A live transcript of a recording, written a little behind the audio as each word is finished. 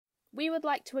we would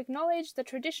like to acknowledge the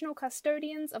traditional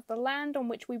custodians of the land on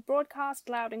which we broadcast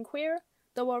Loud and Queer,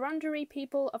 the Wurundjeri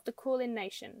people of the Kulin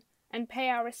Nation, and pay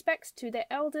our respects to their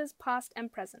elders past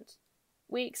and present.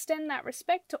 We extend that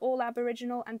respect to all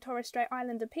Aboriginal and Torres Strait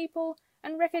Islander people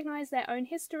and recognise their own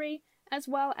history, as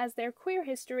well as their queer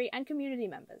history and community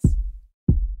members.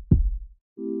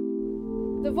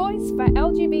 The voice for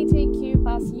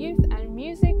LGBTQ+ youth and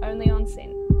music only on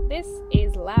SYN. This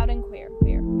is Loud and Queer.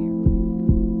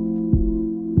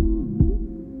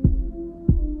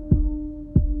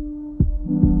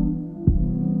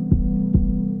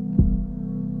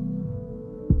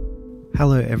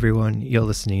 Hello everyone, you're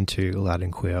listening to Loud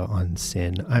and Queer on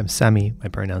SYN. I'm Sammy, my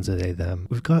pronouns are they, them.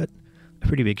 We've got a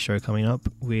pretty big show coming up.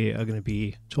 We are going to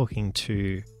be talking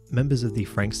to members of the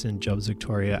Frankston Jobs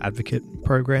Victoria Advocate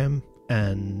Program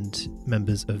and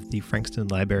members of the Frankston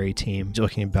Library team,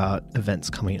 talking about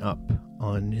events coming up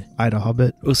on Ida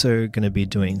Hobbit. Also going to be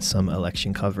doing some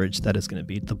election coverage. That is going to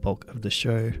be the bulk of the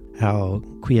show. How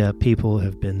queer people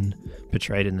have been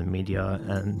portrayed in the media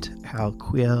and how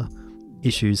queer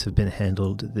issues have been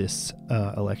handled this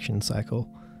election cycle.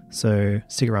 So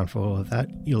stick around for all of that.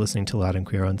 You're listening to Loud and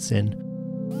Queer on SYN.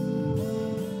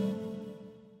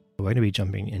 We're going to be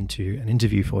jumping into an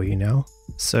interview for you now.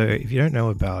 So if you don't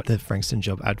know about the Frankston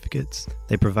Job Advocates,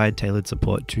 they provide tailored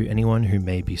support to anyone who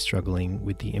may be struggling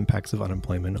with the impacts of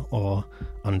unemployment or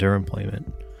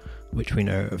underemployment, which we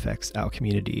know affects our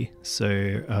community.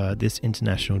 So this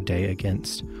International Day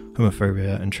Against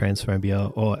Homophobia and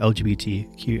Transphobia, or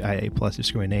LGBTQIA+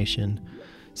 discrimination,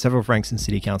 several Frankston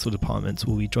City Council departments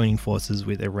will be joining forces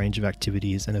with a range of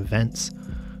activities and events.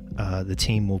 The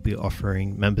team will be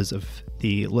offering members of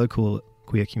the local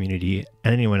queer community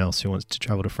and anyone else who wants to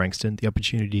travel to Frankston the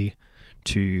opportunity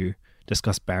to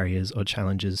discuss barriers or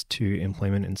challenges to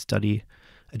employment and study,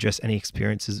 address any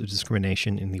experiences of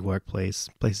discrimination in the workplace,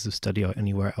 places of study, or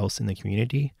anywhere else in the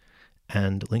community,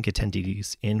 and link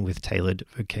attendees in with tailored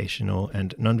vocational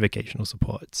and non-vocational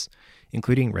supports,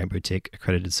 including Rainbow Tick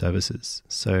accredited services.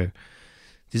 So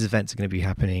these events are going to be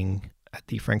happening at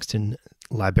the Frankston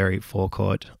Library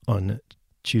forecourt on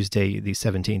Tuesday the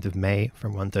 17th of May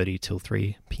from 1:30 till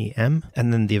 3 p.m.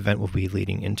 And then the event will be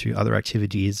leading into other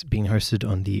activities being hosted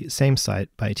on the same site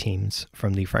by teams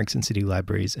from the Frankston City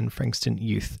Libraries and Frankston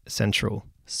Youth Central.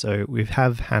 So we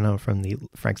have Hannah from the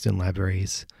Frankston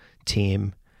Libraries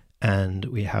team, and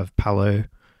we have Paolo,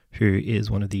 who is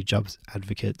one of the jobs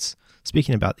advocates,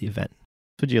 speaking about the event.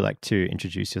 Would you like to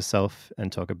introduce yourself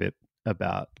and talk a bit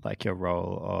about like your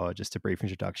role, or just a brief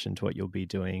introduction to what you'll be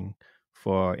doing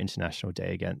for International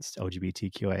Day Against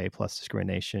LGBTQIA+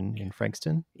 discrimination in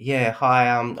Frankston? Yeah, hi,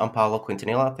 I'm Paolo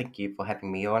Quintanilla. Thank you for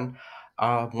having me on.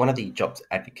 One of the jobs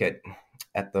advocate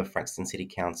at the Frankston City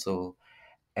Council,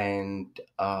 and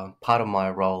part of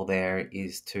my role there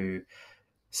is to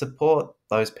support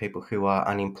those people who are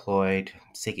unemployed,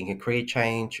 seeking a career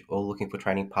change, or looking for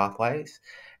training pathways.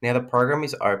 Now, the program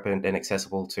is open and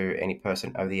accessible to any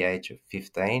person over the age of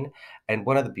 15, and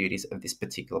one of the beauties of this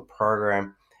particular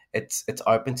program, it's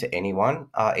open to anyone,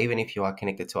 even if you are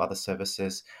connected to other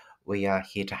services. We are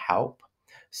here to help.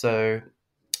 So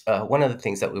one of the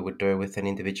things that we would do with an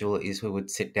individual is we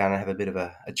would sit down and have a bit of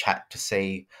a chat to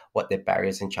see what their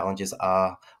barriers and challenges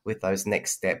are with those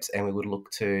next steps, and we would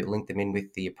look to link them in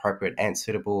with the appropriate and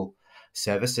suitable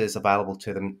services available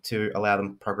to them to allow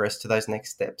them progress to those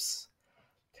next steps.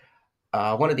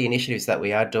 One of the initiatives that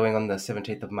we are doing on the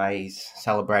 17th of May is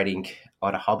celebrating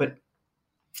Ida Hobbit,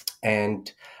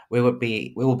 and we will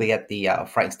be at the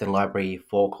Frankston Library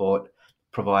forecourt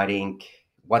providing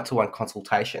one-to-one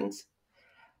consultations.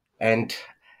 And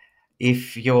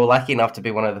if you're lucky enough to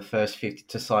be one of the first 50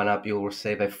 to sign up, you'll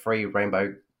receive a free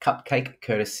rainbow cupcake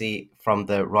courtesy from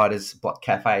the Writers Block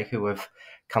Cafe, who have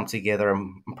come together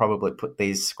and probably put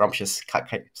these scrumptious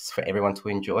cupcakes for everyone to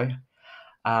enjoy.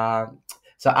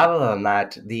 So other than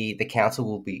that, the council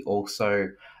will be also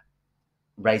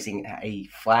raising a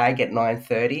flag at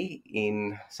 9:30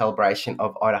 in celebration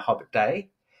of Ida Hobbit Day,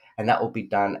 and that will be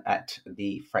done at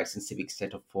the Frankston Civic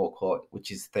Centre forecourt, which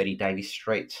is 30 Davies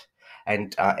Street.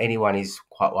 And anyone is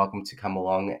quite welcome to come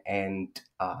along and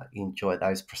enjoy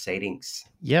those proceedings.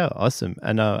 Yeah, awesome.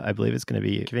 And I believe it's going to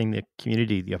be giving the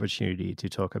community the opportunity to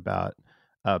talk about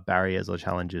barriers or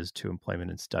challenges to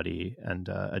employment and study, and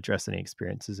address any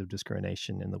experiences of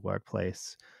discrimination in the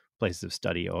workplace, places of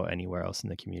study, or anywhere else in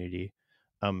the community.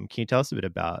 Can you tell us a bit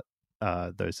about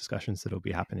those discussions that will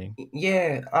be happening?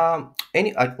 Yeah,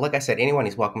 like I said, anyone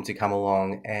is welcome to come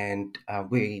along, and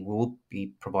we will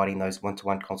be providing those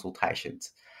one-to-one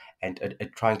consultations and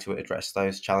trying to address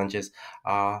those challenges.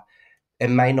 it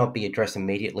may not be addressed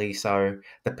immediately. So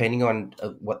depending on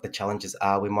what the challenges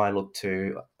are, we might look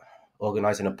to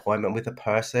organise an appointment with a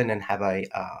person and have a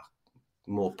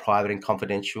more private and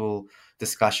confidential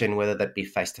discussion, whether that be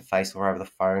face to face or over the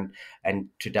phone, and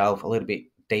to delve a little bit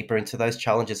deeper into those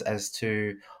challenges as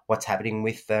to what's happening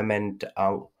with them and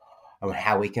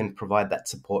how we can provide that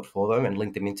support for them and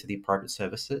link them into the appropriate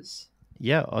services.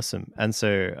 Yeah, awesome. And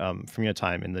so from your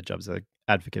time in the Jobs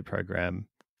Advocate program,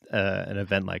 an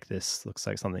event like this looks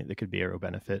like something that could be a real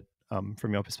benefit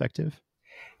from your perspective.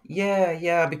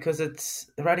 Yeah, because it's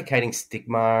eradicating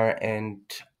stigma and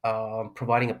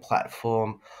providing a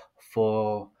platform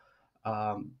for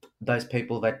those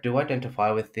people that do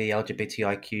identify with the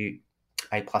LGBTIQA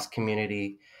plus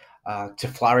community to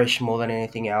flourish more than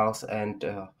anything else, and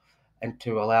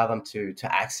to allow them to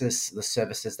access the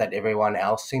services that everyone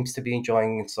else seems to be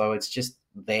enjoying. And so it's just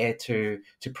there to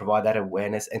provide that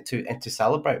awareness and to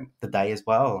celebrate the day as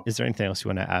well. Is there anything else you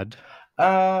want to add?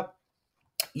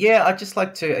 Yeah, I'd just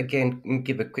like to again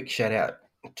give a quick shout out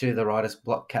to the Writers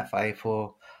Block Cafe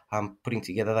for putting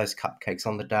together those cupcakes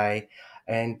on the day.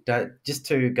 And just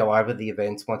to go over the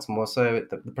events once more, so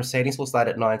the proceedings will start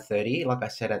at 9:30, like I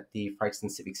said, at the Frankston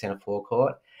Civic Centre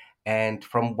forecourt. And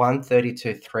from 1:30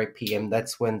 to 3 p.m,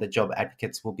 that's when the job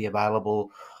advocates will be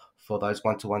available for those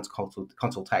one-to-one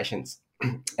consultations.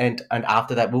 And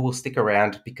after that, we will stick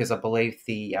around because I believe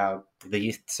the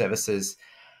youth services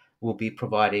will be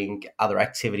providing other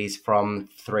activities from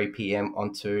 3 p.m.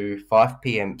 onto 5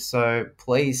 p.m. So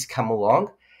please come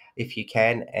along if you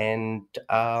can. And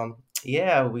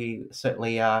we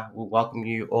certainly will welcome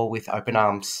you all with open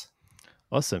arms.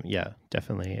 Awesome. Yeah,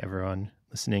 definitely everyone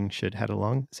listening should head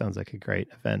along. Sounds like a great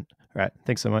event. All right.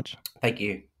 Thanks so much. Thank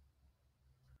you.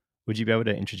 Would you be able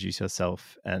to introduce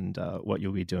yourself and what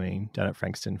you'll be doing down at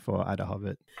Frankston for Ida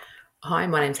Hobbit? Hi,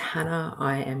 my name's Hannah.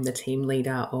 I am the team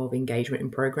leader of engagement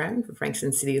and program for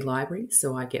Frankston City Library.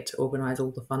 So I get to organise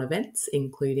all the fun events,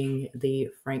 including the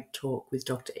Frank Talk with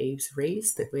Dr. Eves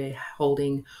Rees that we're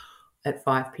holding at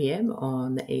 5 p.m.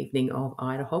 on the evening of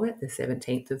Ida Hobbit, the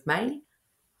 17th of May.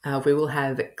 We will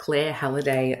have Claire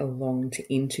Halliday along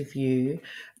to interview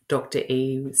Dr.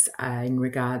 Eves in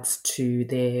regards to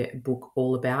their book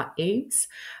All About Eves,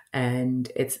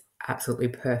 and it's absolutely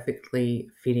perfectly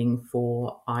fitting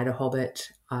for Ida Hobbit.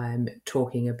 I'm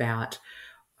talking about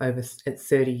over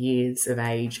 30 years of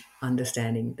age,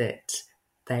 understanding that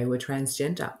they were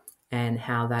transgender and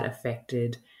how that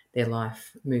affected their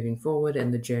life moving forward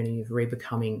and the journey of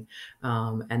rebecoming,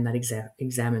 and that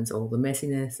examines all the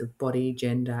messiness of body,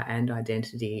 gender and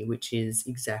identity, which is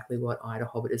exactly what Ida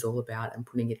Hobbit is all about, and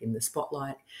putting it in the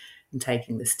spotlight and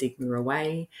taking the stigma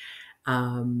away.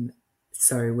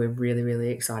 So we're really, really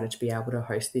excited to be able to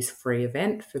host this free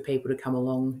event for people to come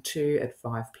along to at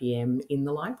 5 p.m. in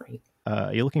the library.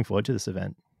 Are you looking forward to this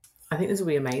event? I think this will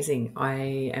be amazing.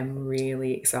 I am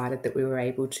really excited that we were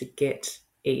able to get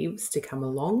Eves to come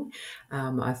along.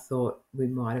 I thought we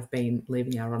might have been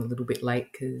leaving our run a little bit late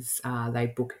because they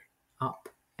book up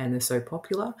and they're so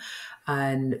popular.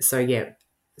 And so, yeah,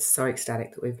 so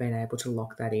ecstatic that we've been able to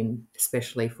lock that in,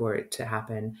 especially for it to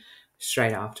happen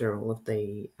straight after all of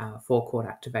the forecourt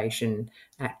activation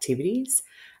activities.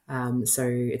 So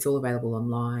it's all available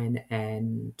online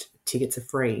and tickets are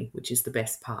free, which is the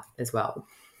best part as well.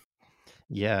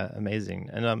 Yeah, amazing.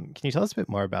 And can you tell us a bit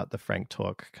more about the Frank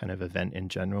Talk kind of event in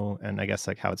general, and I guess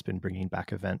like how it's been bringing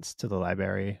back events to the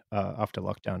library after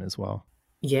lockdown as well?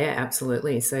 Yeah,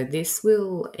 absolutely. So this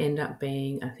will end up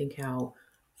being, I think, our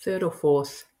third or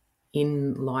fourth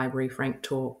in-library Frank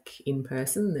Talk in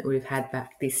person that we've had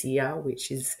back this year,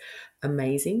 which is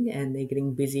amazing, and they're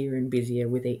getting busier and busier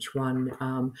with each one.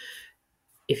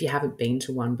 If you haven't been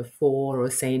to one before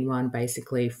or seen one,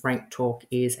 basically Frank Talk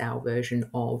is our version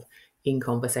of In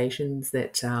Conversations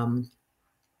that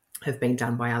have been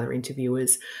done by other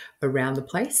interviewers around the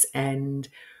place, and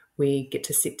we get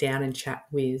to sit down and chat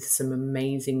with some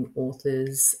amazing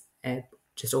authors,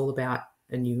 just all about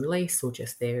a new release or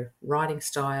just their writing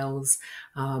styles,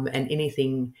 and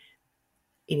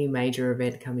any major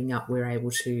event coming up we're able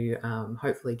to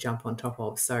hopefully jump on top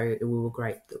of. So it will be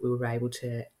great that we were able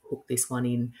to hook this one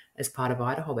in as part of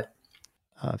Ida Hobbit.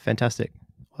 Fantastic.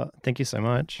 Well, thank you so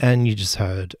much. And you just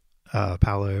heard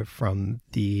Paolo from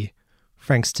the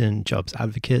Frankston Jobs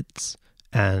Advocates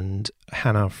and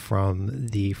Hannah from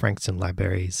the Frankston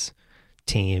Libraries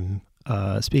team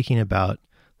speaking about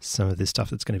some of this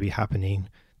stuff that's going to be happening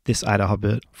this Ida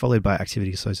Hobbit, followed by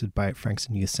activities hosted by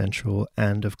Frankston Youth Central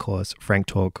and, of course, Frank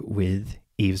Talk with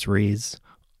Eves Rees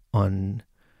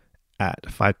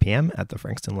at 5 p.m. at the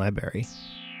Frankston Library.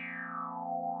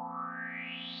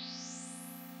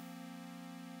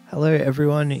 Hello,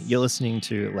 everyone. You're listening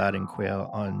to Loud and Queer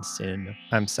on SYN.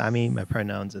 I'm Sammy. My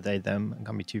pronouns are they, them. I'm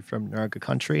coming to you from Naroga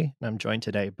Country, and I'm joined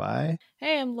today by...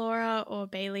 Hey, I'm Laura, or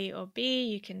Bailey, or B.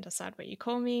 You can decide what you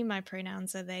call me. My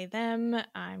pronouns are they, them.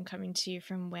 I'm coming to you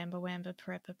from Wamba Wamba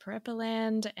Parepa Parepa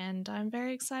land, and I'm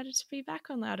very excited to be back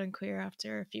on Loud and Queer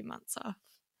after a few months off.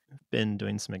 Been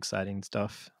doing some exciting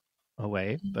stuff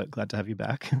away, but glad to have you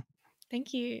back.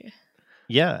 Thank you.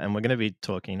 Yeah, and we're going to be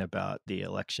talking about the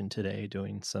election today,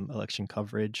 doing some election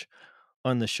coverage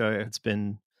on the show. It's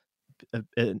been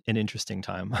an interesting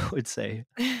time, I would say,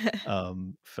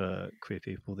 for queer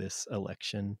people this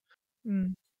election.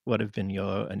 What have been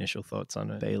your initial thoughts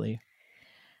on it, Bailey?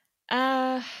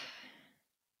 Well,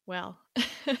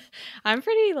 I'm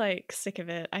pretty sick of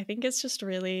it. I think it's just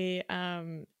really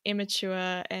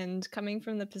immature, and coming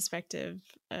from the perspective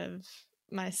of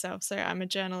myself. So I'm a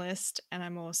journalist and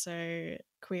I'm also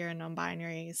queer and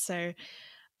non-binary. So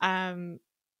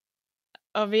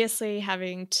obviously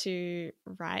having to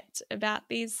write about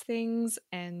these things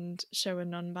and show a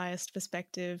non-biased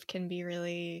perspective can be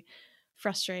really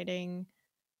frustrating.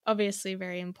 Obviously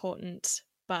very important,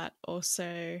 but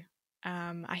also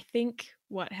I think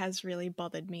what has really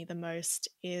bothered me the most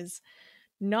is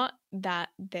not that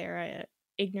there are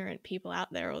ignorant people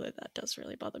out there, although that does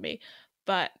really bother me,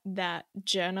 but that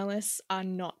journalists are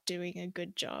not doing a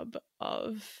good job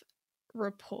of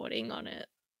reporting on it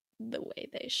the way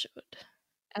they should.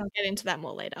 And I'll get into that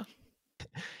more later.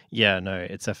 Yeah, no,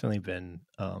 it's definitely been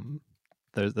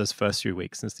those first few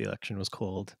weeks since the election was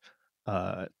called.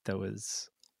 There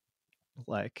was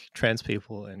trans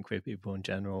people and queer people in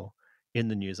general in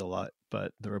the news a lot,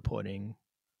 but the reporting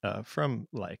from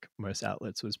most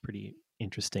outlets was pretty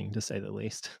interesting, to say the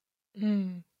least.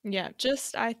 Yeah,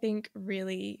 just I think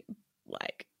really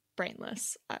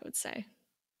brainless, I would say.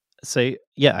 So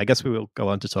yeah, I guess we will go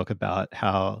on to talk about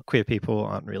how queer people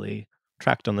aren't really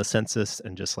tracked on the census,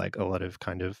 and just a lot of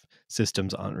kind of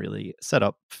systems aren't really set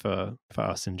up for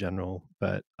us in general.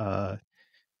 But I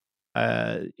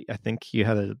think you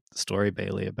had a story,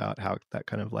 Bailey, about how that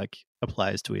kind of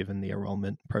applies to even the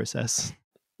enrollment process.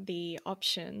 The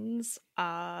options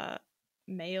are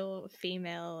male,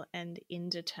 female, and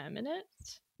indeterminate.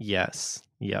 Yes.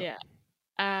 Yep.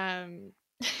 Yeah.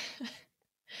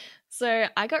 So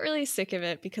I got really sick of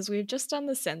it because we've just done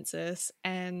the census,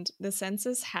 and the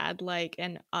census had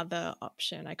an other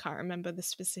option. I can't remember the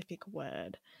specific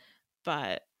word,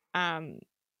 but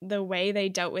the way they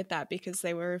dealt with that, because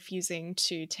they were refusing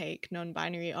to take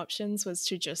non-binary options, was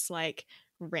to just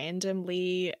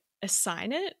randomly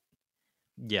assign it.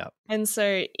 Yeah. And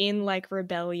so in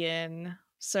Rebellion,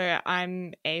 so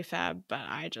I'm AFAB, but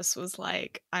I just was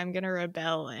I'm gonna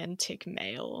rebel and tick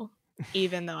male,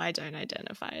 even though I don't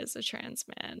identify as a trans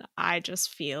man. I just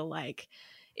feel like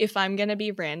if I'm gonna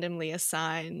be randomly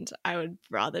assigned, I would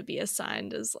rather be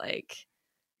assigned as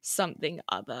something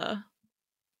other.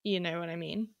 You know what I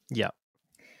mean? Yeah.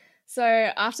 So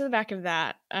after the back of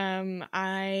that,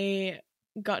 I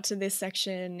got to this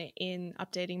section in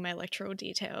updating my electoral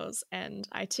details, and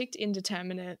I ticked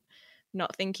indeterminate,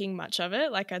 not thinking much of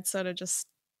it. I'd sort of just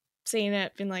seen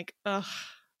it, been ugh,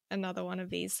 another one of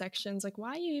these sections.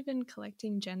 Why are you even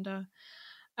collecting gender?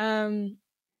 And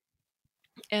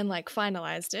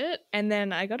finalized it. And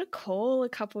then I got a call a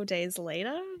couple of days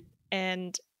later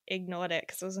and ignored it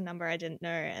because it was a number I didn't know.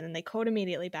 And then they called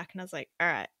immediately back, and I was like, all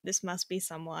right, this must be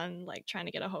someone trying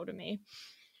to get a hold of me.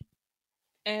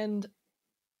 And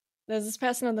there's this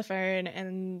person on the phone,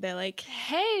 and they're like,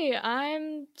 hey,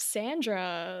 I'm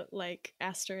Sandra,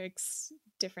 asterisk,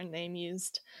 different name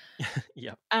used.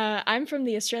 Yeah. I'm from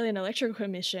the Australian Electoral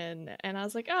Commission. And I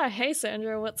was like, oh, hey,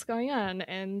 Sandra, what's going on?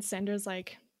 And Sandra's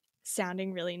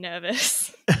sounding really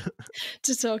nervous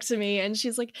to talk to me. And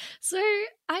she's like, so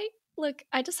I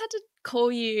just had to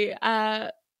call you.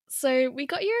 So we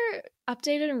got your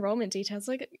updated enrollment details.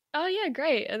 Oh yeah,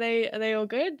 great. Are they all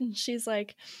good? And she's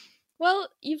like, well,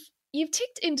 you've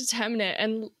ticked indeterminate,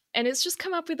 and it's just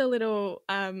come up with a little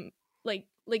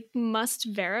must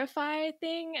verify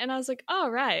thing. And I was like, oh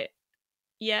right.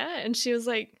 Yeah. And she was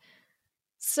like,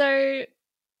 so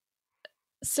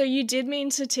you did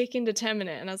mean to tick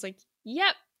indeterminate? And I was like,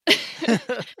 yep.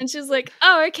 And she was like,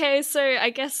 oh, okay, so I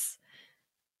guess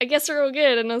we're all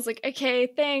good. And I was like, okay,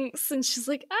 thanks. And she's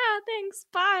like, thanks,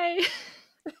 bye.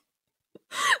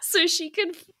 So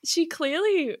she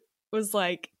clearly was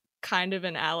kind of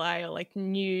an ally, or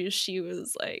knew she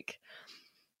was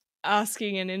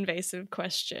asking an invasive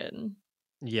question.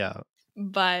 Yeah.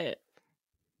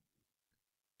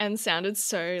 And sounded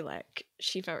so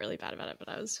she felt really bad about it, but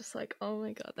I was just like, oh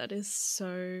my god, that is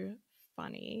so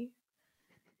funny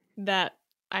that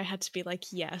I had to be like,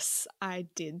 yes, I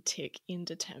did tick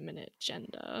indeterminate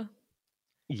gender.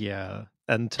 Yeah.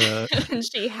 And to And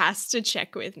she has to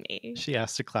check with me. she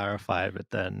asked to clarify, but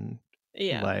then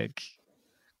Yeah. like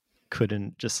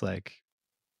couldn't just like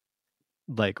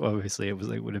obviously it was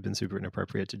like would have been super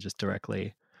inappropriate to just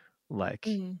directly like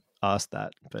ask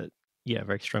that, but yeah,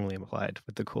 very strongly implied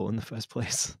with the call in the first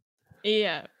place.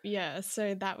 Yeah.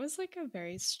 So that was like a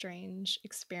very strange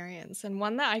experience, and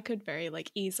one that I could very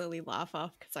like easily laugh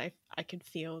off because I could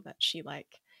feel that she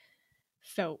like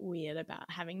felt weird about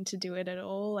having to do it at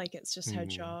all. Like it's just her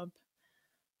job.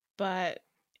 But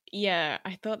yeah,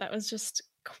 I thought that was just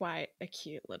quite a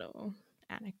cute little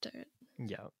anecdote.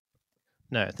 Yeah.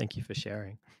 No, thank you for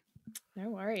sharing. No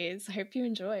worries. I hope you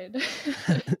enjoyed.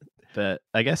 But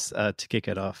I guess to kick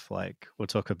it off, like we'll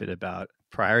talk a bit about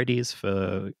priorities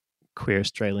for queer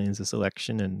Australians this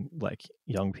election and like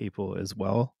young people as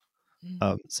well.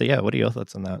 So yeah, what are your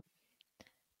thoughts on that?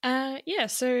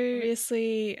 So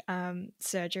obviously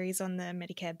surgeries on the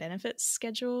Medicare benefits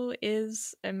schedule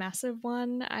is a massive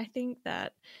one. I think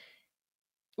that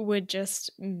would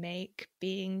just make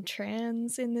being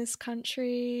trans in this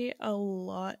country a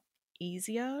lot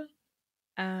easier.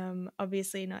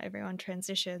 Obviously not everyone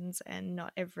transitions, and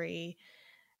not every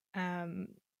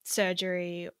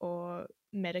surgery or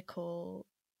medical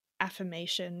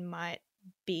affirmation might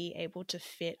be able to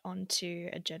fit onto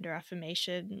a gender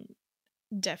affirmation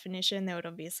definition. There would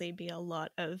obviously be a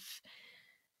lot of,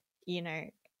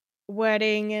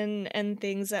 wording and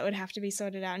things that would have to be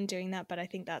sorted out in doing that. But I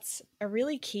think that's a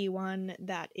really key one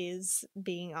that is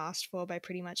being asked for by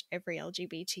pretty much every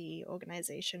LGBT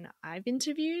organization I've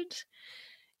interviewed.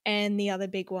 And the other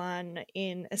big one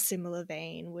in a similar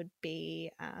vein would be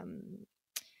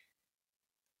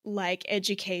like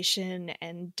education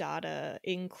and data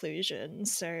inclusion.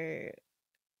 So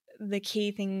the key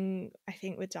thing I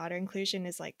think with data inclusion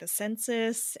is like the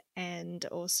census and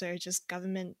also just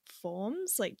government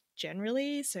forms, like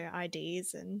generally, so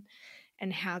IDs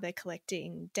and how they're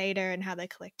collecting data and how they're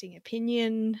collecting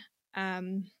opinion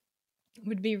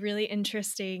would be really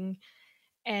interesting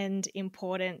and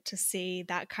important to see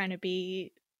that kind of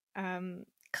be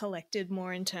collected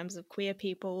more in terms of queer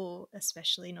people,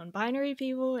 especially non-binary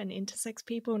people and intersex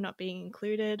people not being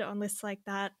included on lists like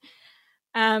that.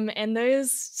 And those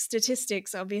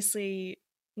statistics obviously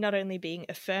not only being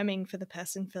affirming for the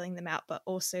person filling them out, but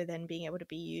also then being able to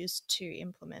be used to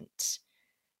implement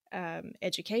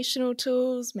educational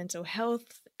tools, mental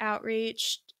health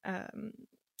outreach,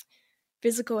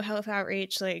 physical health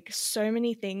outreach, like so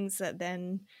many things that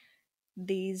then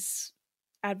these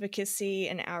advocacy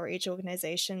and outreach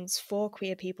organizations for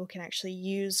queer people can actually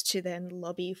use to then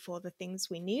lobby for the things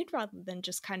we need, rather than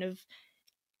just kind of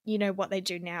what they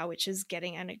do now, which is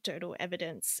getting anecdotal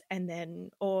evidence and then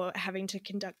or having to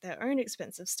conduct their own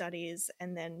expensive studies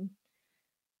and then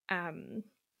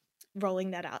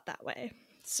rolling that out that way.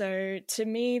 So to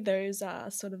me, those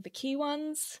are sort of the key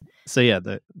ones. So yeah,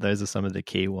 those are some of the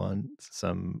key ones.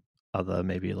 Some other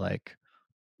maybe like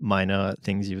minor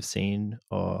things you've seen,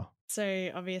 or so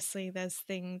obviously there's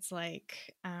things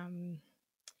like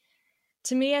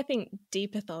to me, I think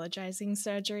depathologizing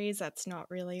surgeries, that's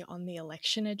not really on the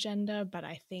election agenda, but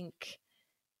I think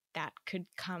that could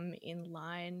come in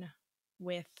line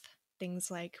with things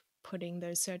like putting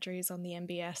those surgeries on the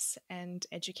MBS and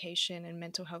education and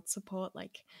mental health support.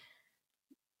 Like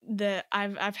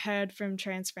I've heard from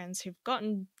trans friends who've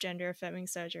gotten gender affirming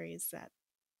surgeries that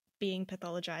being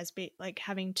pathologized, like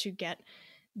having to get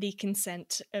the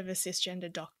consent of a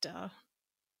cisgender doctor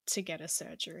to get a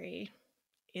surgery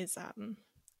is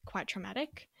quite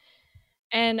traumatic.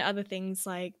 And other things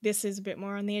like this is a bit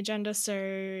more on the agenda.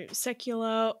 So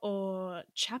secular or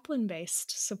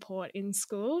chaplain-based support in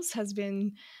schools has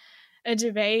been a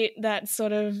debate that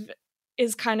sort of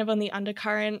is kind of on the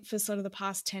undercurrent for sort of the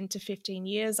past 10 to 15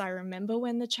 years. I remember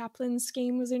when the chaplain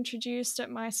scheme was introduced at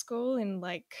my school in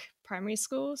like primary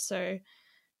school. So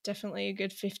definitely a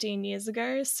good 15 years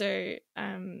ago. So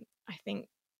I think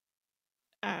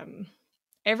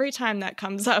every time that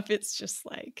comes up, it's just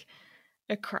like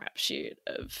a crapshoot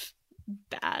of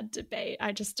bad debate.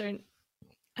 I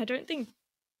don't think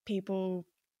people,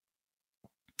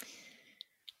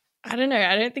 I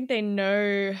don't think they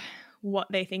know what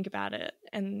they think about it.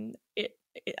 And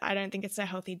I don't think it's a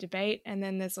healthy debate. And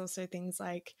then there's also things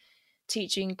like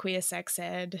teaching queer sex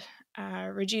ed,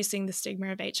 reducing the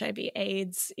stigma of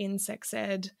HIV/AIDS in sex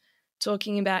ed,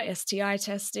 talking about STI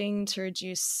testing to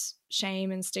reduce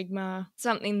shame and stigma.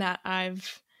 Something that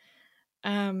I've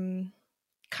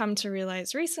come to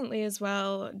realize recently as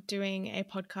well, doing a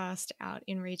podcast out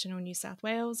in regional New South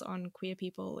Wales on queer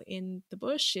people in the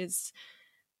bush, is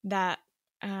that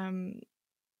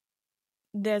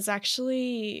there's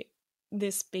actually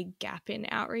this big gap in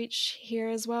outreach here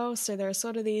as well. So there are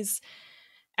sort of these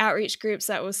outreach groups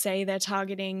that will say they're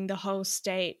targeting the whole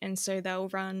state, and so they'll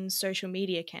run social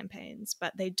media campaigns,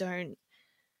 but they don't,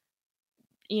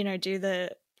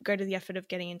 go to the effort of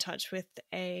getting in touch with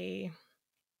a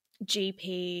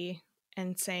GP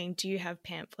and saying, do you have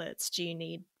pamphlets? Do you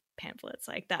need pamphlets?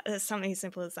 Like that. There's something as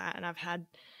simple as that. And I've had,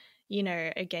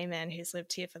 a gay man who's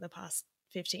lived here for the past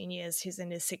 15 years, who's in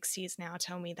his 60s now,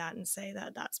 tell me that and say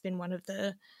that that's been one of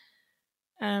the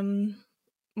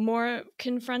more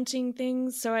confronting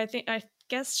things. So I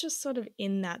guess just sort of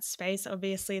in that space,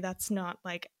 obviously that's not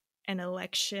like an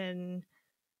election,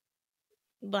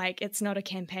 like it's not a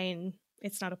campaign,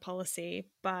 it's not a policy,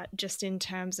 but just in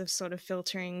terms of sort of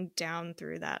filtering down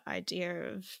through that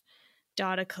idea of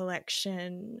data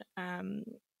collection,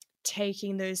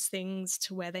 taking those things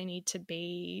to where they need to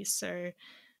be. So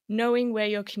knowing where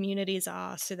your communities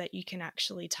are so that you can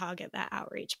actually target that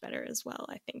outreach better as well,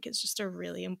 I think is just a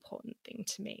really important thing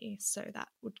to me. So that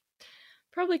would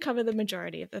probably cover the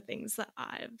majority of the things that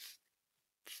I've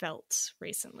felt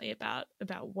recently about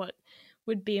what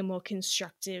would be a more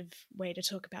constructive way to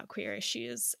talk about queer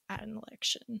issues at an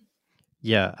election.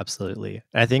 Yeah, absolutely.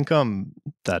 I think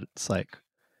that's like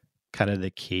kind of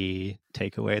the key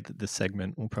takeaway that this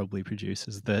segment will probably produce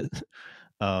is that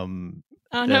no,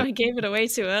 I gave it away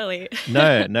too early.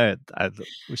 no,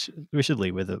 we should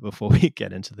leave with it before we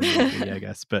get into the movie, I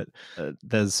guess. But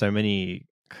there's so many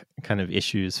kind of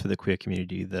issues for the queer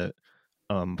community that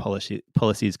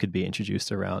policies could be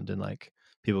introduced around and like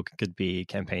people could be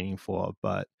campaigning for,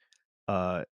 but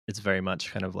it's very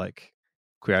much kind of like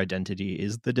queer identity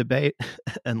is the debate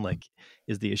and like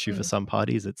is the issue for some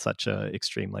parties. It's such a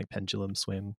extreme like pendulum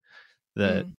swing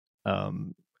that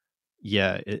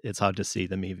it's hard to see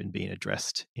them even being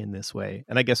addressed in this way.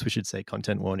 And I guess we should say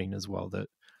content warning as well, that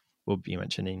we'll be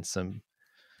mentioning some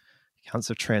accounts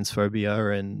of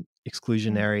transphobia and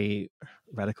exclusionary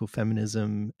radical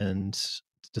feminism and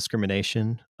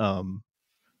discrimination.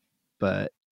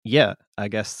 But yeah, I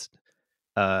guess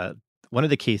one of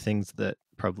the key things that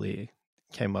probably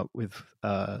came up with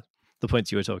the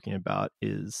points you were talking about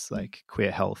is like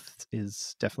queer health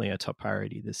is definitely a top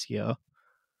priority this year.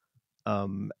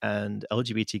 And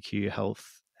LGBTQ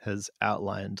health has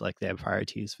outlined like their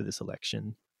priorities for this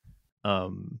election.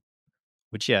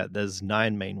 Which there's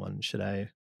 9 main ones. Should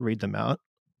I read them out?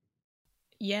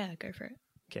 Yeah, go for it.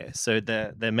 Okay, so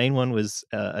the main one was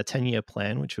a 10-year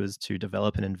plan, which was to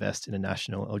develop and invest in a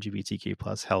national LGBTQ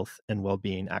plus health and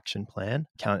wellbeing action plan,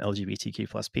 count LGBTQ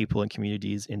plus people and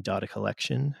communities in data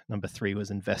collection. Number 3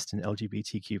 was invest in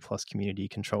LGBTQ plus community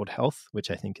controlled health,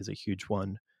 which I think is a huge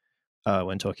one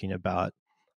when talking about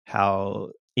how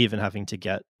even having to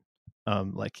get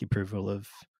like the approval of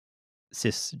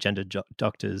cisgender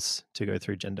doctors to go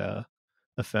through gender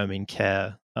affirming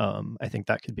care. I think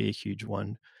that could be a huge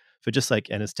one for just like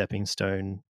in a stepping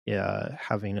stone,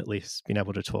 having at least been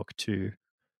able to talk to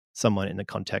someone in the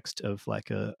context of like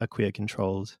a queer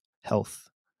controlled health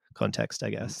context,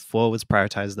 I guess. 4 was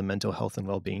prioritize the mental health and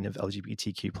well-being of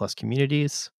LGBTQ plus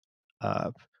communities.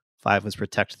 5 was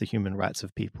protect the human rights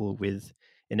of people with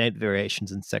innate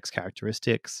variations in sex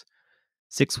characteristics.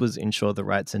 6 was ensure the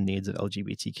rights and needs of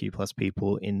LGBTQ plus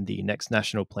people in the next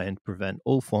national plan to prevent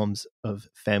all forms of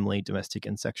family, domestic,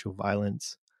 and sexual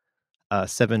violence.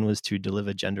 7 was to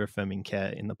deliver gender-affirming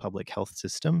care in the public health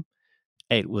system.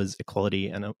 8 was equality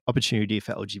and opportunity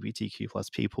for LGBTQ plus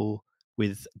people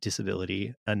with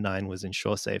disability. And 9 was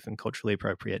ensure safe and culturally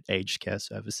appropriate aged care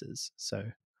services. So,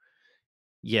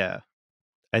 yeah,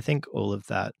 I think all of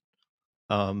that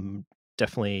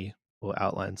definitely will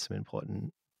outline some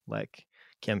important like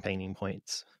campaigning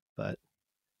points, but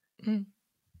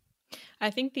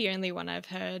I think the only one I've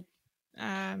heard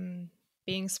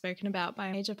being spoken about by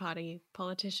a major party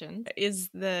politician is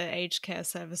the aged care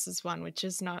services one, which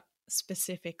is not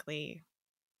specifically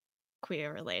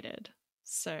queer related.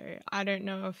 So I don't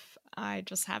know if I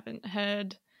just haven't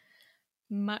heard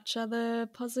much other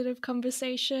positive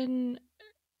conversation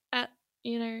at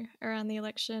around the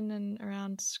election and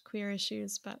around queer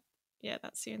issues, but yeah,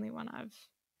 that's the only one I've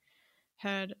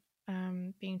heard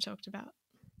being talked about.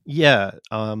 Yeah,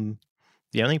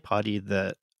 the only party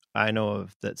that I know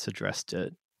of that's addressed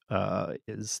it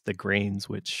is the Greens,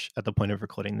 which at the point of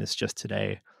recording this just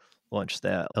today launched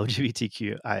their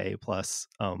LGBTQIA plus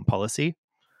policy.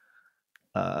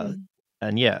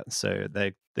 And yeah, so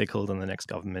they called on the next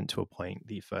government to appoint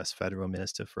the first federal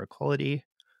minister for equality.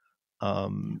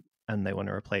 And they want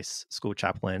to replace school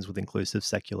chaplains with inclusive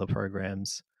secular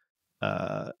programs.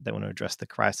 They want to address the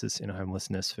crisis in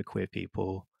homelessness for queer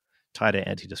people, tighter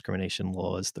anti-discrimination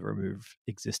laws that remove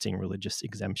existing religious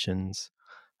exemptions,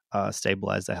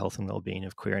 stabilize the health and well-being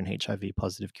of queer and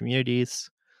HIV-positive communities,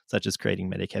 such as creating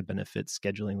Medicare benefits,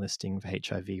 scheduling listing for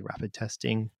HIV rapid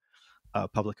testing,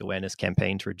 public awareness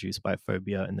campaign to reduce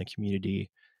biphobia in the community,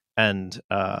 and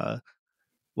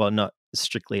while not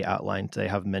strictly outlined, they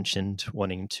have mentioned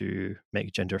wanting to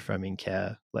make gender-affirming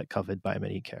care covered by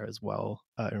Medicare as well,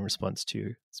 in response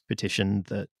to this petition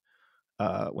that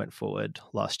went forward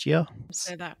last year.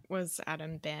 So that was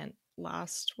Adam Bant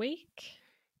last week.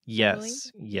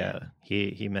 Yes, yeah.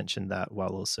 He mentioned that while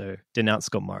also denounced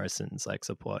Scott Morrison's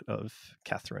support of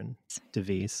Catherine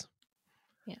DeVries.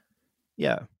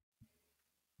 Yeah.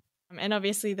 And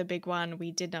obviously the big one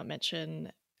we did not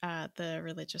mention, the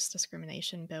religious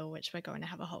discrimination bill, which we're going to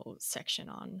have a whole section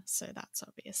on. So that's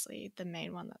obviously the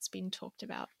main one that's been talked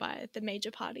about by the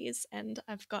major parties, and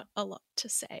I've got a lot to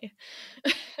say.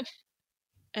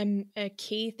 A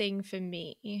key thing for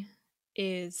me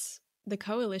is the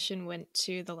coalition went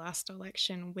to the last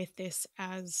election with this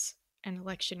as an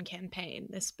election campaign,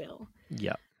 this bill.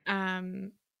 Yeah.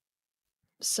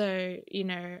 So,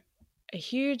 a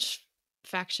huge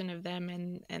faction of them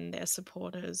and their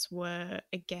supporters were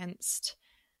against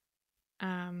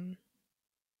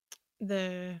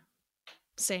the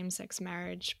same-sex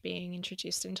marriage being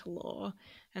introduced into law,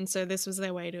 and so this was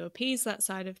their way to appease that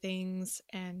side of things,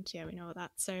 and we know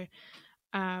that. So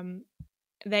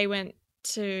they went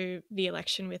to the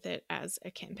election with it as a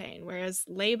campaign, whereas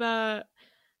Labor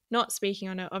not speaking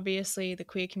on it. Obviously the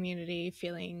queer community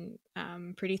feeling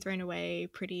pretty thrown away,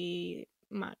 pretty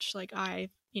much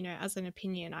as an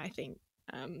opinion, I think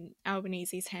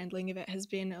Albanese's handling of it has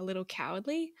been a little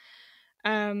cowardly,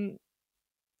 and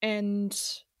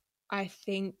I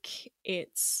think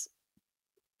it's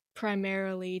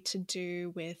primarily to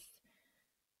do with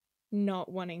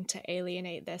not wanting to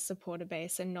alienate their supporter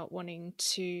base and not wanting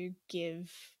to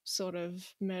give sort of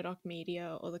Murdoch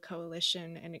Media or the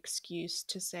coalition an excuse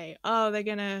to say, oh, they're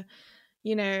going to,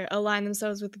 align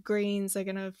themselves with the Greens, they're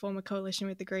going to form a coalition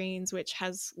with the Greens, which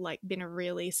has been a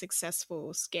really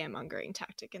successful scaremongering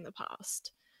tactic in the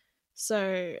past.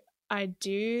 So I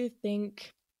do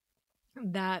think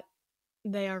that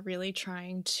they are really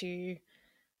trying to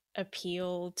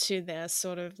appeal to their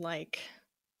sort of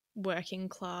working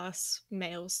class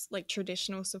males,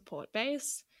 traditional support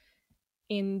base,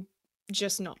 in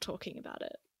just not talking about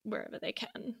it wherever they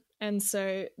can. And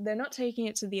so they're not taking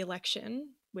it to the election,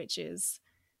 which is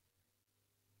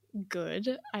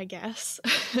good, I guess.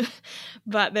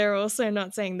 But they're also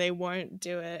not saying they won't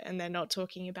do it, and they're not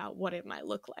talking about what it might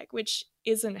look like, which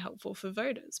isn't helpful for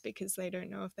voters because they don't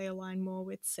know if they align more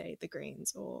with, say, the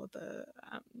Greens or the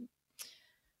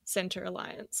Centre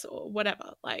Alliance or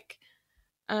whatever.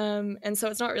 And so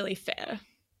it's not really fair,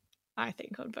 I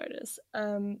think, on voters.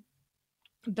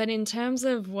 But in terms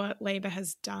of what Labor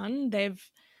has done, they've,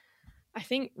 I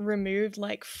think, removed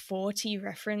 40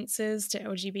 references to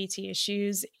LGBT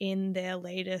issues in their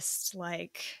latest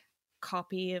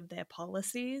copy of their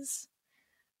policies.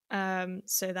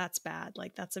 So that's bad.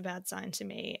 That's a bad sign to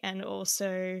me. And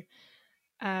also,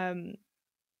 I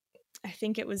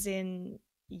think it was in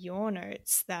your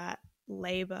notes that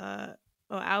Labor,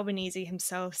 or Albanese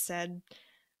himself, said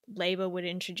Labor would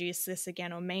introduce this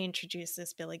again, or may introduce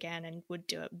this bill again, and would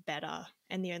do it better.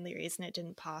 And the only reason it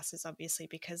didn't pass is obviously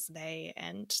because they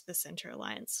and the Centre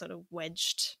Alliance sort of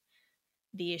wedged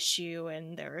the issue,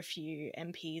 and there are a few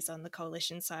MPs on the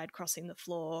coalition side crossing the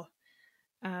floor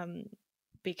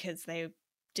because they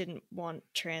didn't want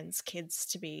trans kids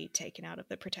to be taken out of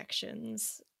the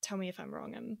protections. Tell me if I'm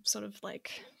wrong. I'm sort of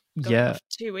going off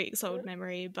 2 weeks old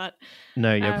memory, but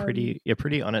no, you're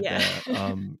pretty on it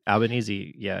there.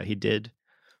 Albanese, he did.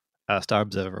 Star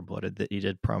Observer reported that he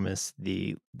did promise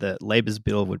that Labor's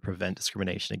bill would prevent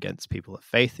discrimination against people of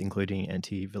faith, including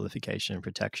anti-vilification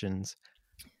protections,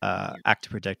 act to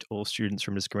protect all students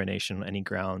from discrimination on any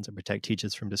grounds, and protect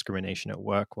teachers from discrimination at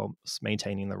work, while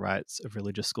maintaining the rights of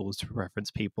religious schools to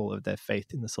preference people of their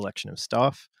faith in the selection of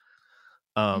staff.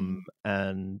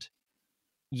 And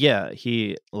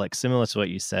he, similar to what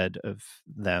you said of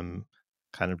them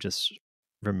kind of just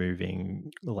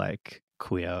removing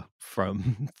queer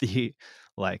from the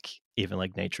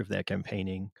even nature of their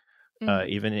campaigning.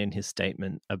 Even in his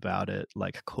statement about it,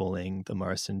 calling the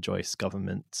Morrison-Joyce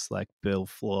government's bill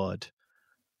flawed,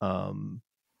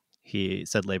 he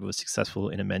said Labor was successful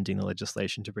in amending the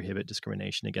legislation to prohibit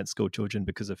discrimination against school children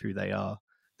because of who they are.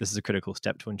 This is a critical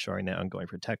step to ensuring their ongoing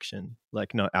protection,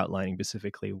 not outlining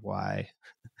specifically why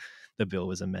the bill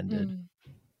was amended.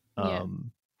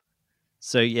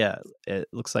 So it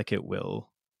looks like it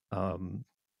will.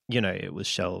 It was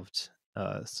shelved.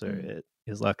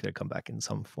 is likely to come back in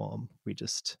some form. We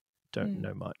just don't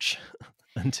know much.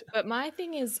 But my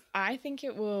thing is, I think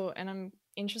it will, and I'm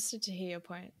interested to hear your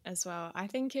point as well. I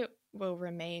think it will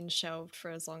remain shelved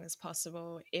for as long as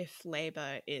possible if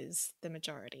Labour is the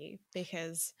majority,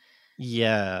 because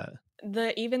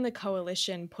even the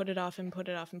coalition put it off and put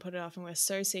it off and put it off, and we're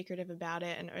so secretive about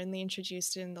it, and only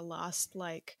introduced it in the last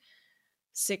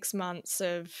 6 months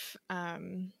of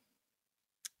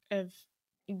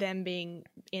them being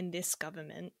in this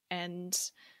government. And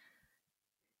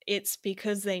it's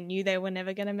because they knew they were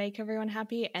never going to make everyone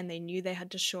happy, and they knew they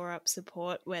had to shore up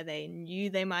support where they knew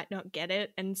they might not get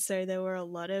it. And so there were a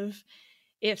lot of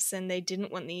ifs, and they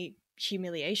didn't want the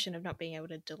humiliation of not being able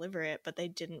to deliver it, but they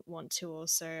didn't want to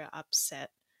also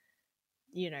upset,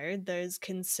 those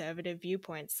conservative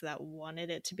viewpoints that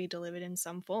wanted it to be delivered in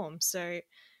some form,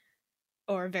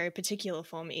 or a very particular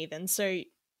form even. So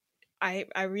I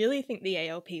really think the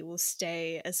ALP will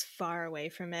stay as far away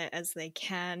from it as they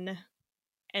can.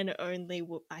 And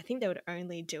I think they would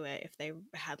only do it if they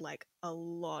had a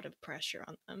lot of pressure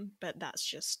on them. But that's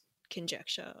just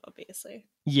conjecture, obviously.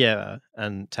 Yeah,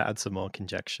 and to add some more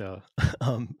conjecture,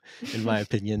 in my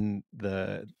opinion,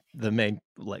 the main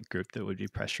group that would be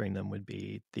pressuring them would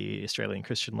be the Australian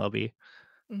Christian Lobby.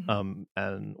 Mm-hmm.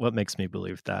 And what makes me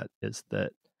believe that is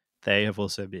that they have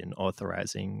also been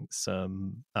authorizing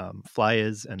some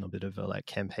flyers and a bit of a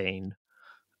campaign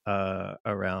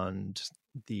around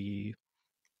the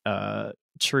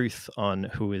truth on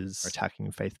who is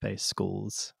attacking faith-based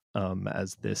schools,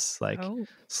 as this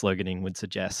sloganing would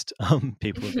suggest.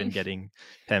 People have been getting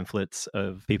pamphlets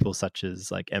of people such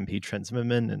as MP Trent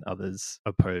Zimmerman and others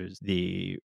oppose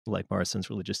the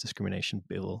Morrison's religious discrimination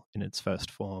bill in its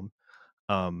first form.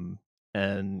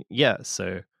 And yeah,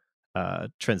 so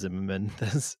Trent Zimmerman,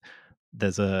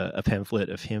 there's a pamphlet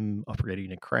of him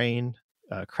operating a crane,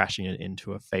 crashing it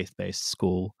into a faith-based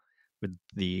school with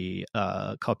the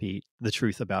copy, "The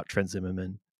Truth About Trent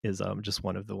Zimmerman," is just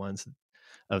one of the ones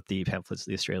of the pamphlets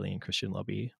the Australian Christian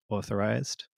Lobby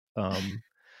authorized.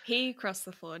 He crossed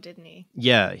the floor, didn't he?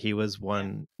 Yeah, he was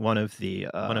one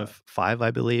of 5,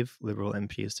 I believe, Liberal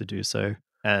MPs to do so.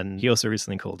 And he also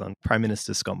recently called on Prime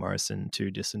Minister Scott Morrison to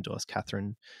disendorse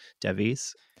Catherine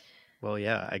Davies. Well,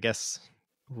 yeah, I guess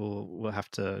we'll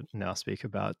have to now speak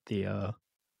about the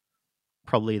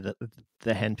probably the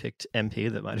handpicked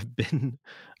MP that might have been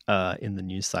in the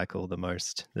news cycle the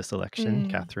most this election,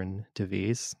 Catherine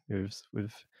Davies.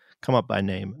 We've come up by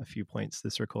name a few points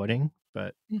this recording,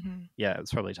 but yeah,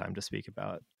 it's probably time to speak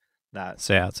about that.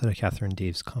 So outside of Catherine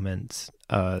Davies' comments,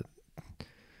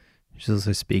 she's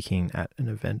also speaking at an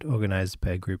event organized by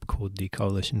a group called the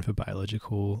Coalition for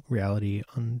Biological Reality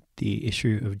on the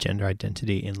issue of gender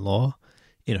identity in law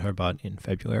in Hobart in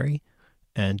February.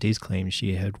 And Dees claimed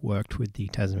she had worked with the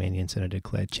Tasmanian Senator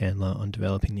Claire Chandler on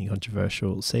developing the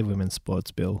controversial Save Women's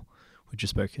Sports Bill, which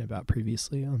was spoken about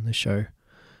previously on the show.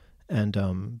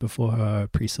 And before her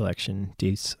pre-selection,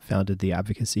 Dees founded the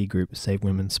advocacy group Save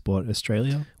Women's Sport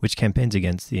Australia, which campaigns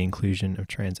against the inclusion of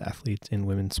trans athletes in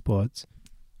women's sports.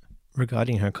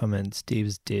 Regarding her comments,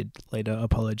 Dees did later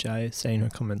apologize, saying her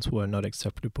comments were not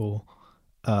acceptable.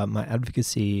 My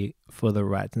advocacy for the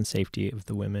rights and safety of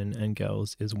the women and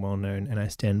girls is well known, and I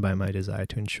stand by my desire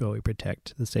to ensure we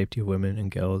protect the safety of women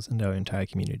and girls and our entire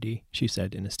community, she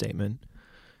said in a statement.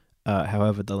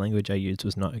 However, the language I used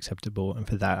was not acceptable, and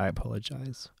for that I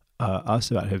apologize.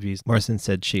 Asked about her views, Morrison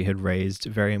said she had raised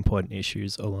very important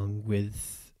issues along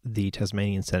with the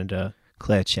Tasmanian Senator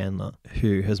Claire Chandler,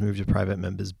 who has moved a private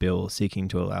member's bill seeking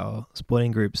to allow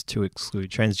sporting groups to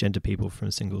exclude transgender people from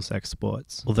single-sex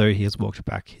sports. Although he has walked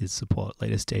back his support,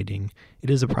 later stating, "It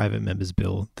is a private member's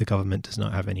bill. The government does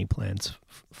not have any plans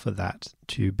for that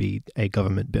to be a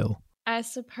government bill." I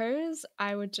suppose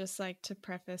I would just like to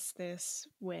preface this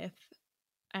with,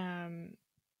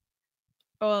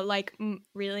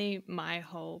 really my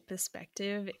whole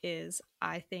perspective is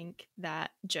I think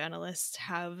that journalists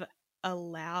have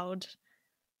allowed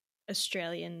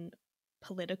Australian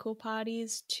political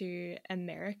parties to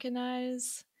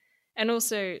Americanize, and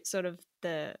also sort of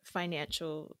the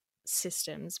financial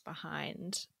systems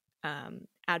behind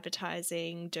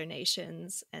advertising,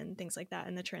 donations, and things like that,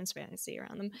 and the transparency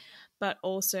around them. But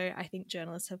also, I think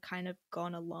journalists have kind of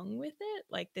gone along with it,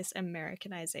 like this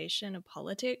Americanization of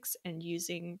politics and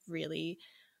using really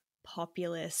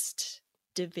populist,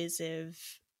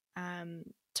 divisive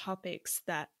topics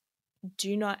that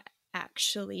do not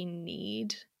actually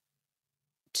need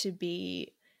to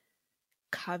be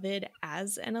covered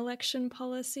as an election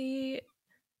policy,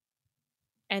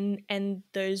 and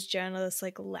those journalists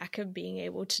lack of being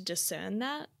able to discern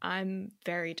that, I'm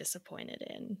very disappointed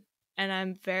in. And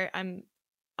I'm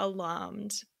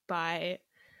alarmed by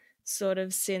sort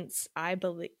of, since I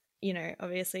believe, you know,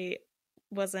 obviously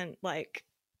wasn't like,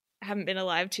 haven't been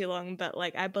alive too long, but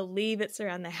like I believe it's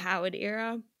around the Howard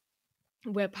era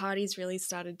where parties really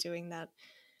started doing that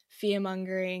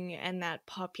fear-mongering and that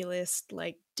populist,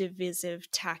 like,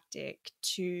 divisive tactic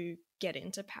to get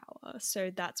into power.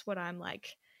 So that's what I'm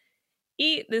like,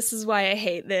 this is why I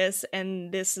hate this,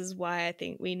 and this is why I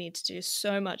think we need to do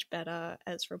so much better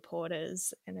as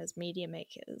reporters and as media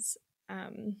makers.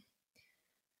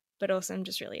 But also I'm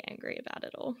just really angry about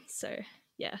it all. So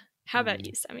yeah. How about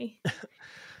you, Sammy?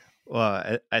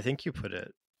 Well, I think you put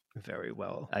it very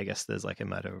well. I guess there's like a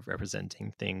matter of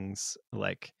representing things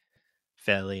like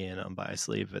fairly and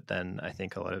unbiasedly, but then I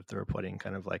think a lot of the reporting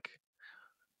kind of like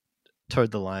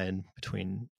towed the line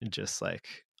between just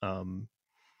like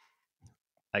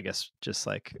I guess just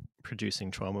like producing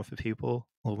trauma for people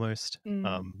almost.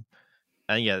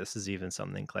 And yeah, this is even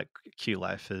something like Q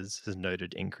Life has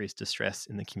noted increased distress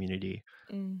in the community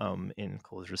in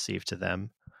calls received to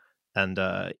them. And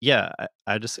yeah,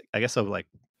 I guess I'll like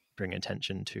bring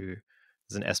attention to,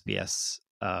 there's an SBS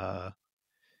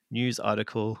news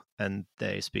article, and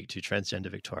they speak to Transgender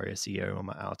Victoria CEO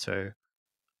Mama Alto.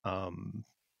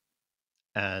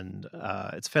 And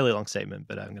it's a fairly long statement,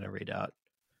 but I'm going to read out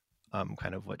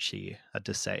kind of what she had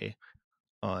to say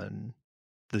on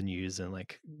the news and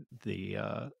like the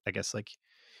I guess like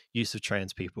use of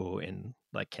trans people in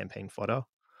like campaign fodder.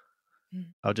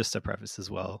 I'll just preface as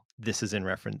well, this is in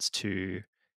reference to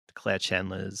Claire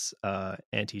Chandler's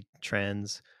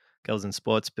anti-trans girls in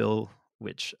sports bill,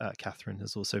 which Catherine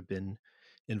has also been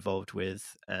involved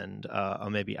with, and I'll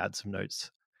maybe add some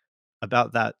notes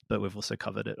about that, but we've also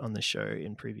covered it on the show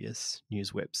in previous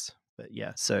news whips. But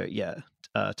yeah, so yeah,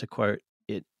 to quote,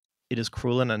 it is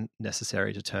cruel and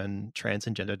unnecessary to turn trans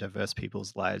and gender diverse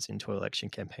people's lives into election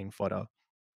campaign fodder.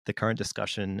 The current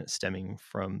discussion stemming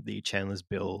from the Chandler's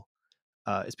bill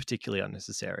is particularly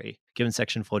unnecessary, given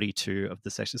Section 42 of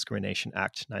the Sex Discrimination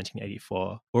Act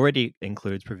 1984 already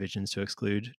includes provisions to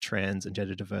exclude trans and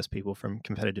gender diverse people from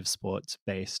competitive sports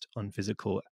based on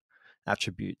physical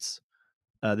attributes.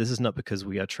 This is not because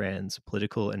we are trans.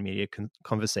 Political and media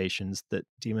conversations that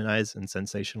demonize and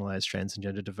sensationalize trans and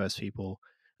gender diverse people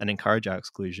and encourage our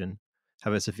exclusion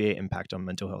have a severe impact on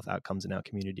mental health outcomes in our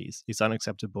communities. It's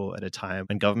unacceptable at a time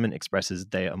when government expresses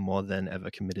they are more than ever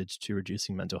committed to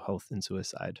reducing mental health and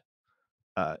suicide.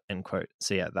 End quote.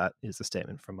 So yeah, that is a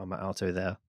statement from Mama Alto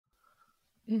there.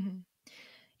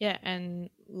 Yeah,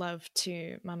 and love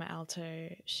to Mama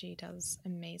Alto. She does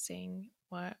amazing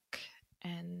work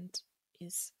and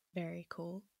is very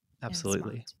cool.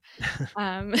 Absolutely.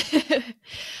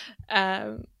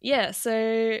 Yeah,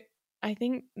 so I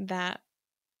think that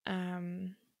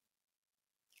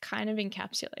kind of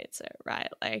encapsulates it, right?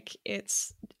 Like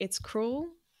it's cruel,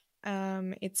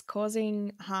 it's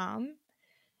causing harm,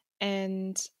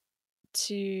 and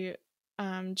to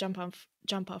jump off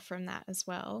from that as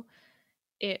well,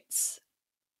 it's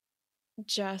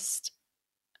just,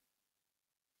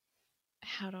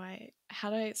 how do I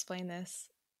explain this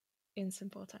in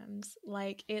simple terms?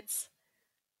 Like, it's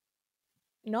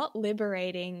not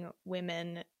liberating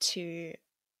women to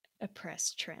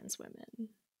oppress trans women,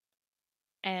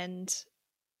 and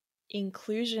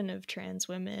inclusion of trans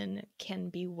women can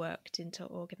be worked into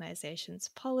organizations'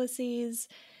 policies,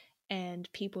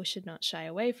 and people should not shy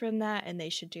away from that, and they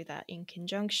should do that in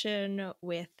conjunction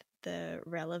with the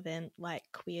relevant like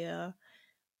queer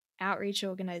outreach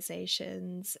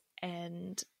organizations,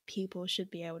 and people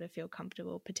should be able to feel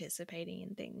comfortable participating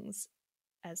in things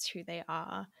as who they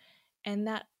are, and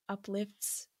that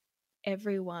uplifts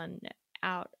everyone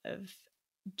out of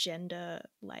gender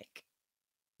like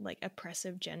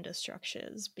oppressive gender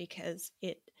structures, because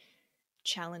it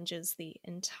challenges the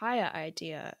entire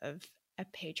idea of a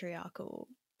patriarchal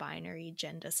binary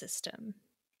gender system.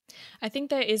 I think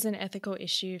there is an ethical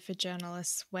issue for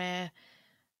journalists where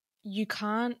you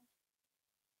can't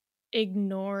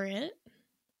ignore it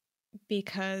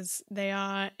because they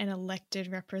are an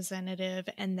elected representative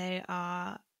and they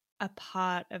are a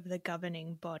part of the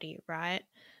governing body, right?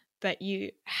 But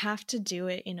you have to do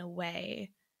it in a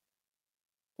way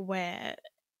where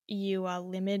you are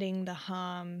limiting the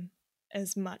harm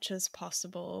as much as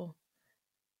possible.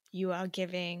 You are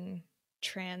giving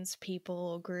trans people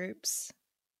or groups,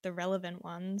 the relevant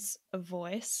ones, a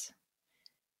voice,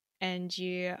 and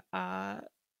you are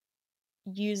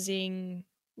using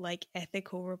like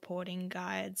ethical reporting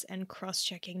guides and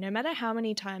cross-checking. No matter how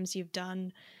many times you've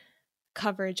done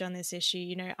coverage on this issue,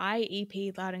 you know, I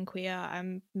EP Loud and Queer,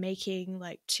 I'm making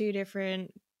like 2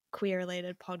 different queer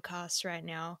related podcasts right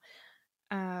now.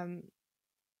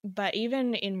 But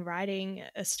even in writing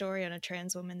a story on a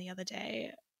trans woman the other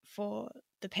day for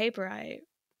the paper I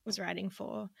was writing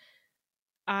for,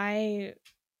 I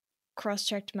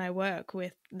cross-checked my work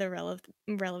with the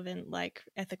relevant like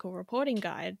ethical reporting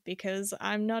guide, because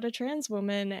I'm not a trans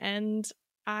woman and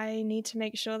I need to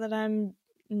make sure that I'm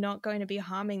not going to be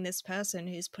harming this person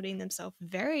who's putting themselves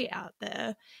very out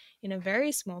there in a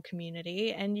very small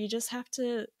community. And you just have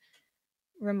to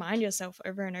remind yourself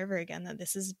over and over again that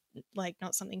this is like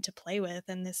not something to play with,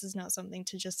 and this is not something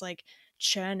to just like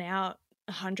churn out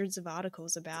hundreds of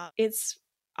articles about. It's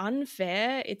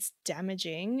unfair, it's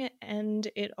damaging, and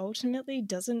it ultimately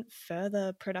doesn't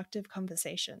further productive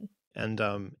conversation. And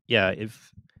yeah,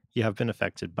 if you have been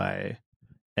affected by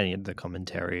any of the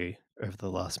commentary over the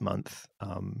last month,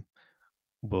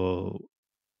 we'll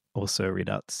also read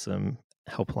out some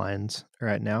helplines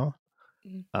right now. So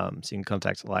you can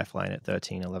contact Lifeline at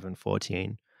 13 11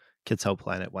 14, Kids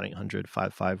Helpline at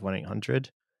 1-800-55-1800,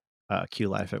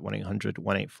 QLife at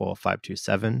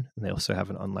 1-800-184-527, and they also have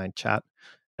an online chat,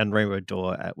 and Rainbow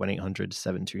Door at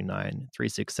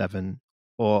 1-800-729-367,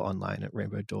 or online at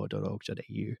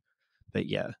rainbowdoor.org.au. But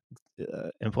yeah,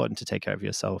 important to take care of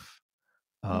yourself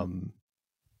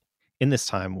in this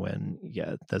time when,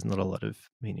 there's not a lot of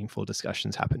meaningful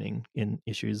discussions happening in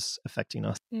issues affecting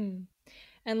us. And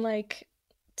like,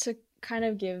 to kind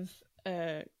of give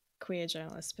a queer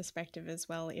journalist perspective as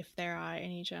well, if there are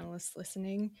any journalists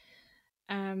listening,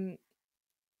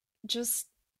 just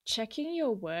checking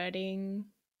your wording.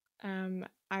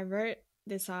 I wrote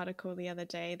this article the other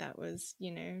day that was,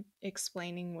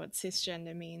 explaining what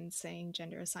cisgender means, saying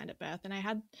gender assigned at birth, and I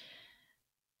had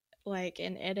like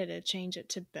an editor change it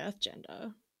to birth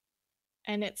gender,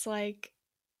 and it's like,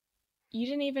 you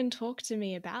didn't even talk to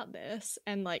me about this,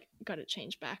 and like got it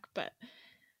changed back. But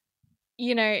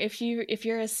if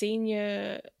you're a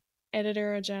senior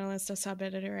editor or journalist or sub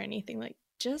editor or anything, like,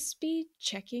 just be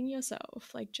checking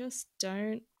yourself. Like, just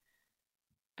don't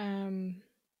assume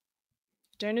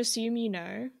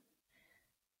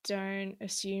don't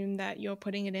assume that you're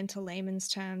putting it into layman's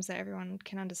terms that everyone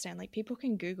can understand. Like, people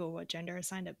can Google what gender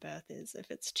assigned at birth is if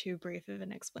it's too brief of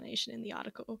an explanation in the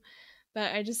article.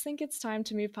 But I just think it's time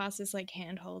to move past this like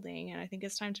hand holding, and I think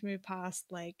it's time to move past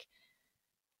like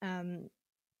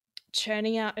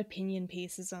churning out opinion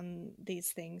pieces on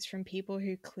these things from people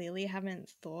who clearly haven't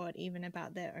thought even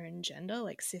about their own gender,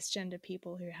 like cisgender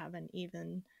people who haven't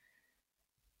even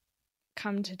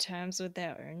come to terms with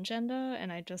their own gender.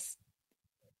 And I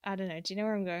don't know, do you know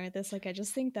where I'm going with this? Like, I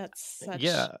just think that's such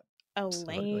a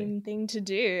lame thing to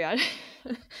do.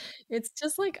 It's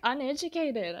just like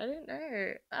uneducated. I don't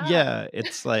know. Yeah,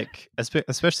 it's like,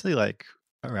 especially like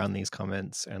around these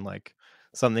comments, and like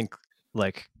something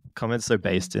like comments are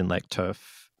based in like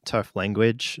turf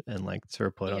language, and like to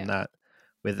report on that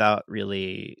without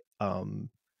really going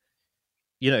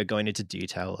into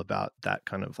detail about that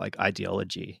kind of like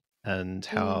ideology, and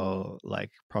how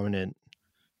like prominent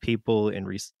people in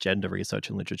gender research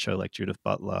and literature like Judith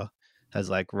Butler has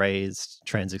like raised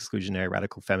trans exclusionary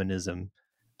radical feminism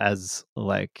as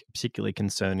like particularly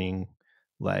concerning,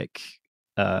 like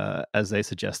as they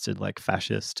suggested, like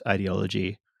fascist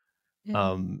ideology.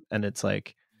 And it's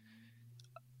like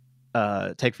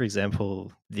take for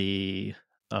example the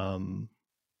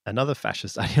another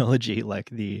fascist ideology,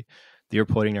 like the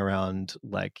reporting around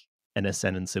like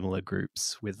NSN and similar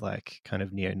groups with like kind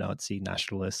of neo-Nazi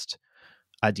nationalist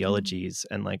ideologies.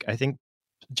 And like, I think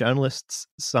journalists,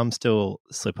 some still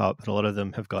slip up, but a lot of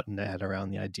them have gotten their head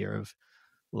around the idea of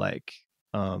like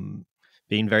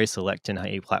being very select in how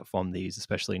you platform these,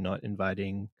 especially not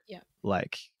inviting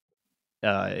like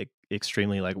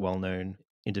extremely like well-known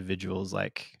individuals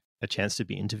like a chance to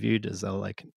be interviewed, as they'll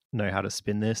like know how to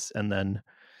spin this. And then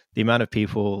the amount of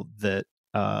people that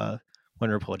when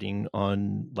reporting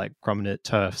on like prominent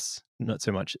TERFs, not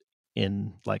so much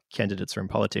in like candidates or in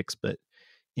politics, but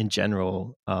in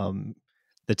general,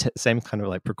 the same kind of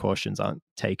like precautions aren't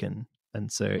taken.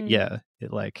 And so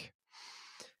it like,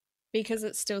 because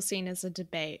it's still seen as a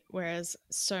debate, whereas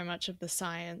so much of the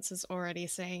science is already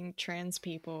saying trans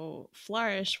people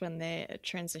flourish when their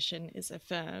transition is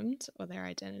affirmed or their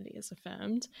identity is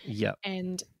affirmed.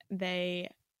 And they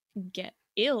get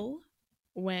ill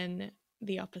when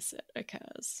the opposite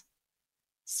occurs.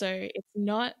 So it's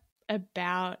not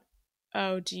about,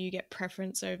 oh, do you get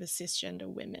preference over cisgender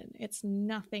women? It's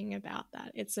nothing about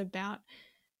that. It's about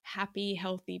happy,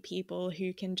 healthy people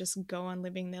who can just go on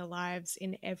living their lives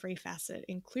in every facet,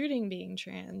 including being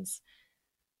trans,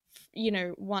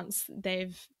 once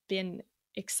they've been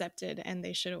accepted, and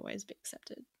they should always be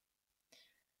accepted.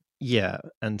 Yeah,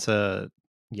 and to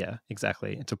Yeah,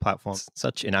 exactly. Into platforms,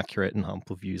 such inaccurate and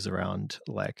harmful views around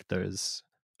like those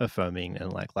affirming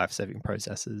and like life-saving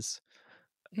processes.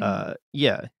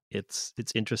 Yeah, it's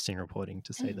interesting reporting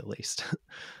to say the least.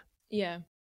 Yeah.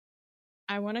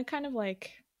 I want to kind of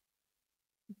like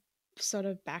sort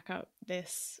of back up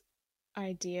this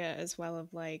idea as well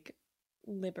of like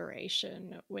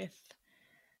liberation with.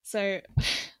 So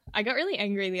I got really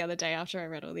angry the other day after I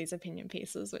read all these opinion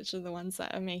pieces, which are the ones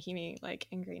that are making me like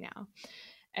angry now.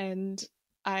 And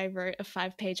I wrote a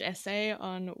 5-page essay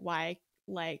on why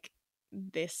like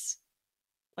this,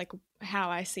 like how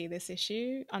I see this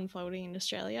issue unfolding in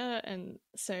Australia. And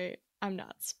so I'm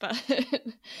nuts, but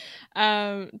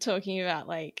talking about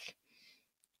like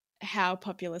how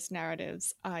populist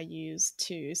narratives are used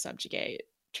to subjugate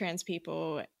trans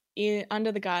people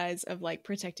under the guise of like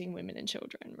protecting women and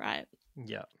children, right?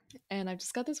 Yeah. And I've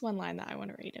just got this one line that I want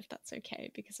to read, if that's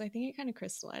okay, because I think it kind of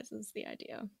crystallizes the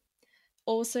idea.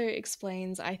 Also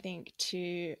explains, I think,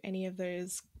 to any of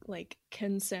those like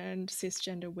concerned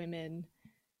cisgender women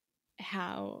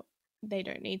how they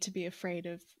don't need to be afraid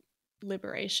of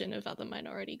liberation of other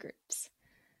minority groups.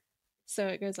 So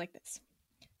it goes like this.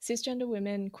 Cisgender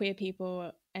women, queer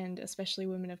people, and especially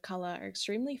women of colour are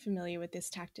extremely familiar with this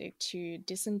tactic to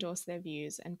disendorse their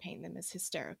views and paint them as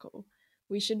hysterical.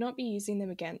 We should not be using them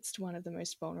against one of the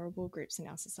most vulnerable groups in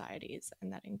our societies,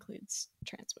 and that includes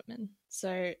trans women.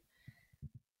 So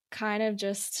kind of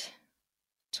just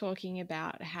talking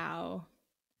about how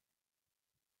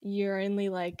you're only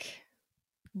like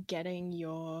getting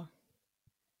your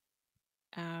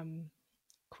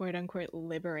quote unquote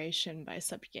liberation by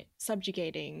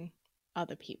subjugating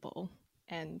other people,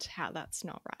 and how that's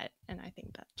not right. And I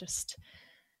think that just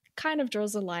kind of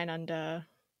draws a line under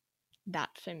that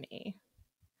for me.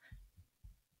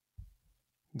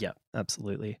 Yeah,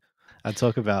 absolutely. I'd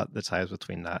talk about the ties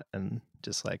between that and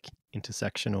just like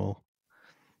intersectional,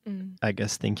 I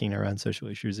guess, thinking around social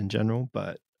issues in general,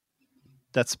 but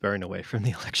that's spurring away from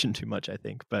the election too much, I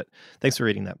think. But thanks for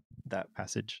reading that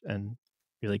passage, and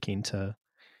really keen to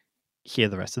hear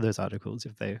the rest of those articles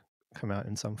if they come out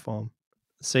in some form.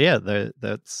 So yeah,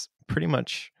 that's pretty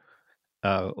much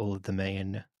all of the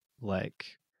main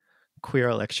like queer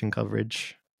election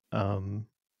coverage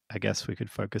I guess we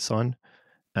could focus on.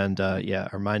 And yeah,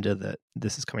 a reminder that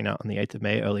this is coming out on the 8th of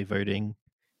May. Early voting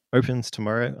opens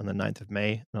tomorrow on the 9th of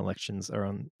May, and elections are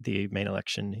on, the main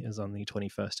election is on the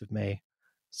 21st of May.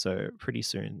 So pretty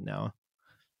soon now.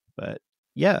 But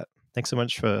yeah, thanks so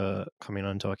much for coming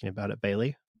on talking about it,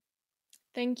 Bailey.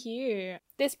 Thank you.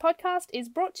 This podcast is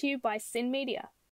brought to you by SYN Media.